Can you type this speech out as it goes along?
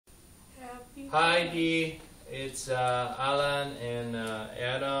Hi, Dee. It's Alan and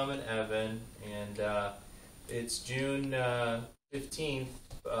Adam and Evan, and it's June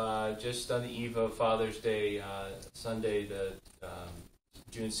 15th, just on the eve of Father's Day, Sunday, the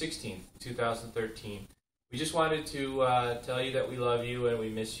June 16th, 2013. We just wanted to tell you that we love you and we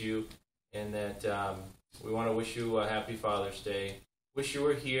miss you, and that we want to wish you a happy Father's Day. Wish you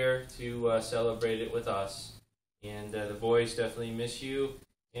were here to celebrate it with us, and the boys definitely miss you.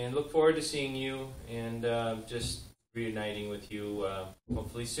 And look forward to seeing you and just reuniting with you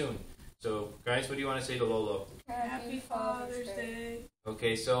hopefully soon. So, guys, what do you want to say to Lolo? Happy Father's Day.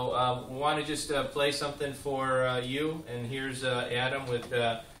 Okay, so we want to just play something for you. And here's Adam with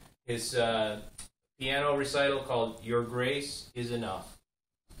his piano recital called Your Grace is Enough.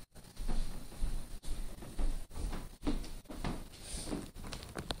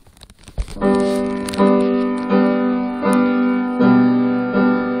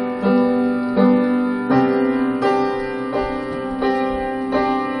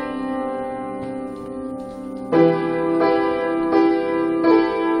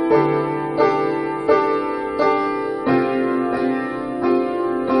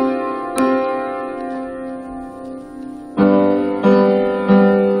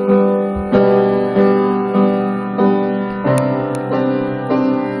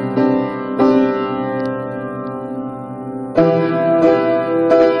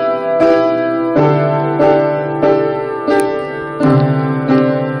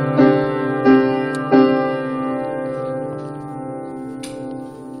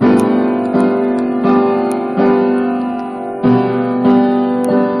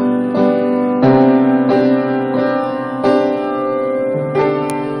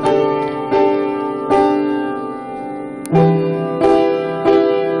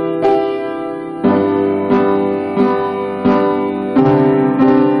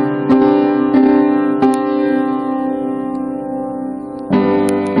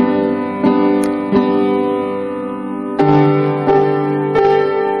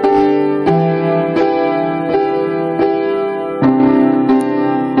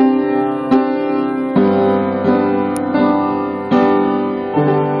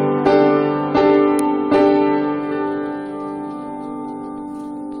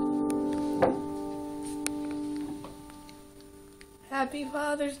 Happy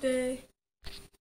Father's Day.